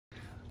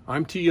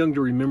I'm too young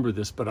to remember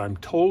this, but I'm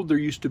told there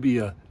used to be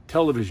a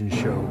television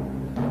show,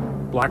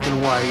 black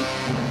and white,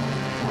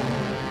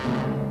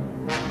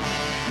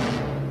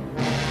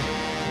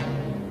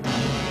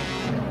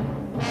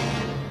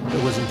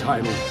 that was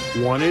entitled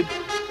Wanted,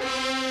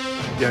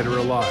 Dead or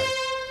Alive.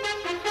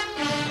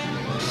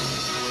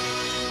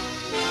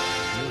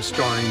 It was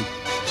starring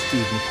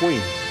Steve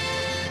McQueen.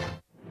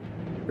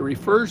 It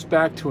refers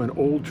back to an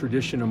old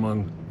tradition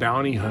among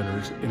bounty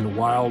hunters in the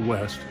Wild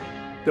West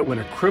that when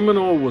a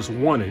criminal was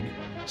wanted,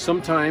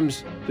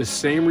 sometimes the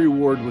same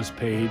reward was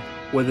paid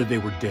whether they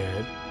were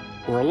dead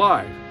or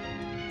alive.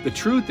 The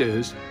truth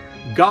is,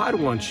 God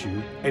wants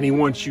you, and He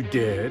wants you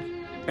dead,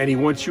 and He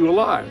wants you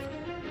alive.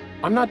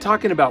 I'm not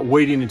talking about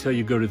waiting until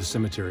you go to the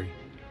cemetery.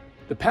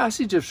 The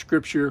passage of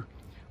Scripture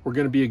we're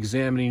going to be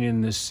examining in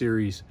this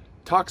series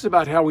talks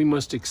about how we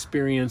must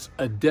experience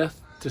a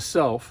death to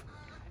self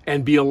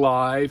and be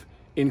alive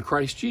in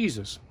Christ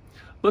Jesus.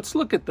 Let's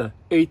look at the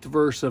 8th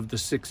verse of the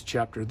 6th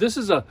chapter. This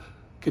is a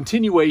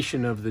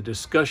continuation of the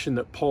discussion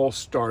that Paul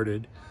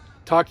started,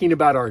 talking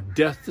about our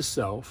death to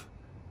self,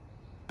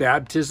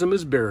 baptism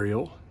as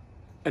burial,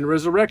 and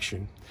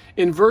resurrection.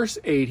 In verse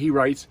 8, he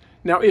writes,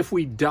 "Now if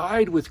we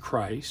died with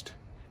Christ,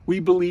 we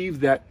believe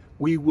that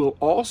we will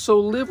also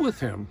live with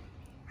Him.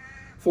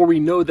 For we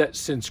know that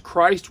since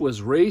Christ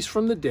was raised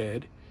from the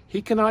dead,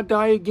 He cannot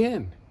die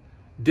again.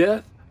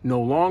 Death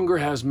no longer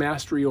has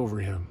mastery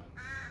over Him.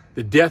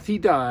 The death He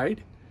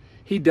died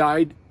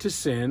to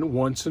sin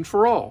once and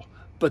for all.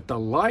 But the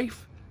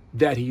life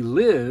that He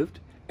lived,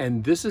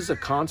 and this is a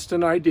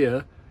constant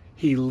idea,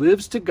 He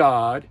lives to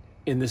God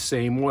in the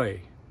same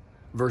way."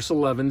 Verse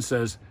 11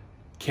 says,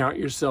 "Count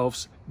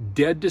yourselves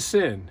dead to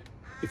sin."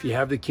 If you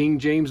have the King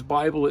James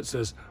Bible, it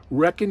says,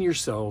 "Reckon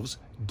yourselves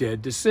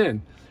dead to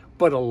sin,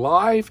 but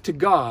alive to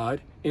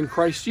God in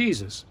Christ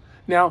Jesus."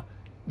 Now,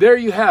 there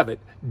you have it,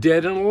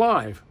 dead and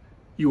alive.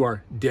 You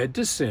are dead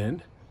to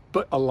sin,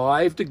 but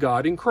alive to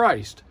God in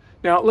Christ.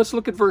 Now, let's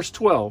look at verse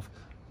 12.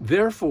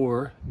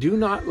 "Therefore, do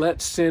not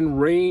let sin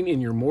reign in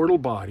your mortal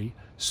body,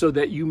 so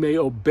that you may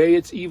obey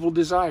its evil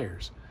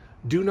desires.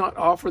 Do not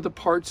offer the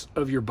parts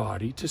of your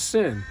body to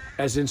sin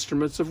as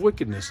instruments of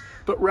wickedness,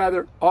 but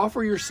rather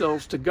offer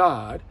yourselves to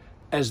God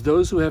as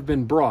those who have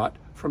been brought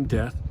from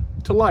death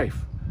to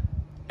life.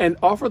 And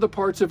offer the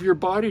parts of your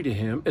body to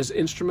Him as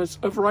instruments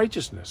of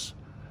righteousness.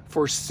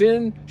 For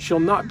sin shall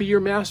not be your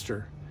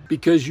master,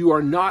 because you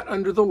are not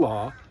under the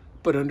law,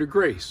 but under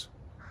grace."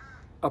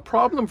 A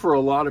problem for a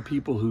lot of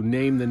people who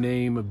name the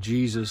name of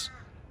Jesus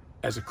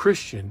as a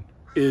Christian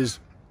is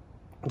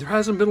there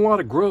hasn't been a lot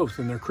of growth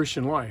in their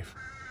Christian life.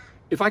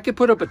 If I could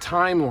put up a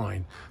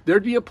timeline,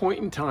 there'd be a point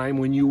in time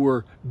when you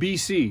were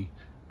BC,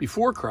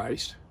 before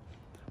Christ,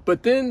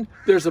 but then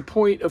there's a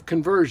point of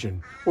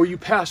conversion where you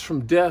pass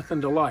from death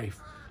into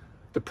life.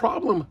 The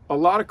problem a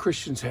lot of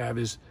Christians have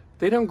is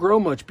they don't grow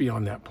much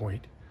beyond that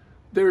point.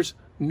 There's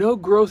no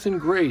growth in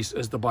grace,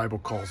 as the Bible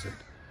calls it.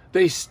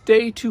 They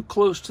stay too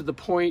close to the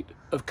point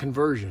of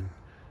conversion.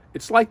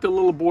 It's like the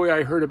little boy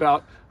I heard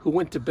about who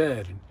went to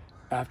bed, and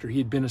after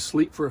he'd been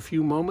asleep for a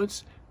few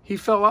moments, he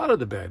fell out of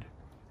the bed.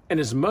 And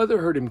his mother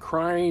heard him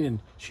crying, and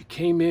she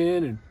came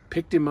in and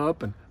picked him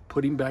up and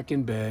put him back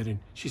in bed. And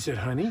she said,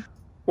 "Honey,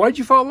 why'd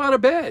you fall out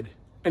of bed?"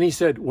 And he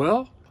said,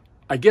 "Well,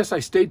 I guess I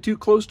stayed too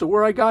close to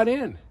where I got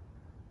in."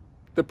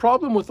 The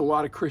problem with a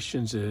lot of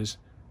Christians is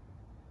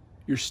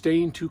you're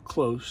staying too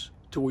close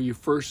to where you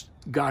first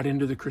got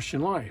into the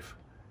Christian life,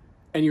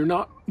 and you're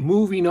not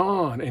moving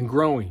on and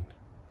growing.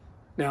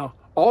 Now,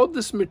 all of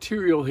this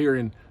material here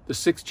in the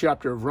 6th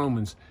chapter of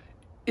Romans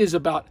is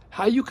about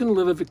how you can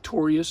live a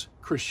victorious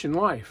Christian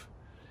life.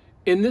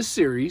 In this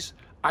series,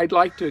 I'd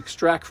like to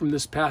extract from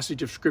this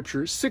passage of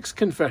Scripture 6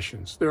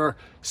 confessions. There are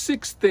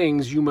 6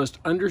 things you must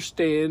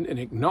understand and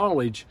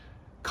acknowledge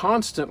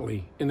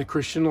constantly in the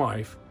Christian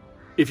life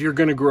if you're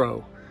going to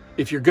grow,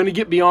 if you're going to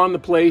get beyond the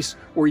place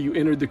where you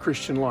entered the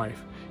Christian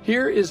life.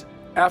 Here is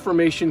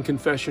affirmation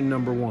confession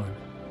number 1.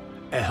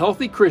 A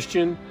healthy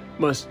Christian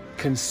must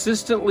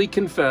consistently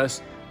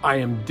confess, I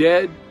am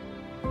dead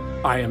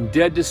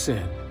to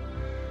sin.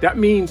 That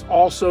means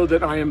also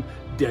that I am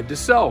dead to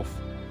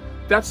self.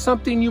 That's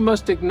something you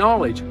must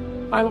acknowledge.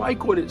 I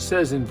like what it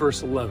says in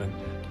verse 11.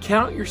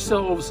 Count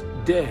yourselves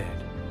dead.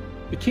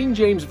 The King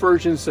James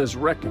Version says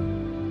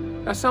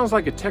reckon. That sounds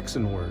like a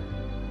Texan word.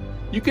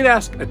 You could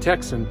ask a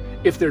Texan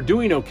if they're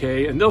doing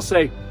okay, and they'll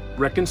say,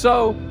 reckon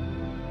so.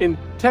 In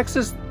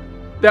Texas,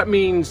 that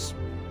means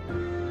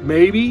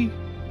maybe,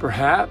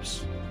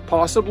 perhaps,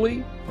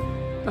 possibly.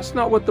 That's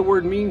not what the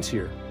word means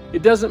here.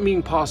 It doesn't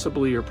mean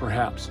possibly or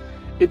perhaps.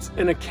 It's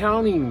an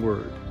accounting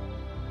word.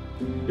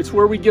 It's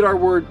where we get our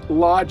word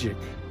logic.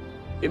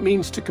 It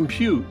means to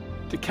compute,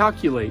 to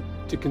calculate,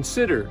 to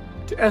consider,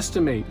 to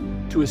estimate,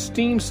 to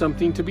esteem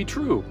something to be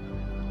true.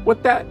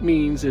 What that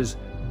means is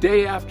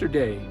day after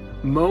day,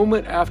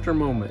 moment after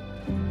moment,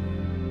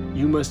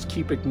 you must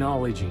keep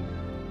acknowledging,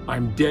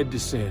 I'm dead to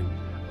sin.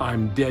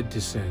 I'm dead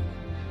to sin.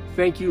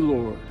 Thank you,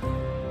 Lord,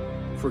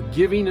 for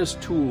giving us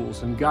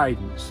tools and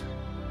guidance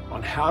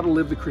on how to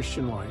live the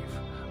Christian life.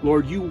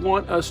 Lord, you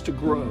want us to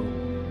grow.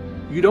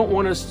 You don't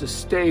want us to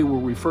stay where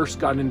we first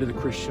got into the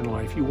Christian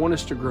life. You want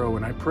us to grow.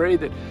 And I pray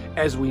that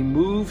as we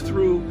move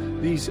through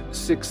these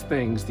 6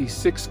 things, these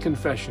 6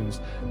 confessions,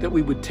 that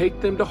we would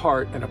take them to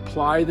heart and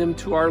apply them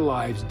to our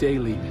lives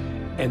daily,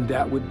 and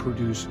that would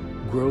produce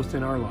growth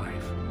in our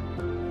life.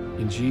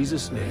 In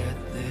Jesus' name,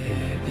 Let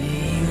there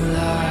be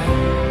light.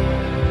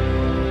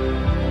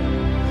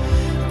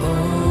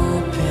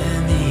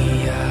 Open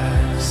the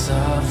eyes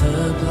of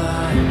the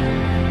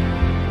blind.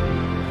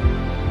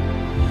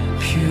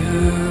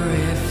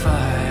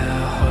 Purify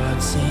our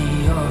hearts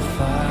in your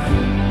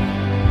fire.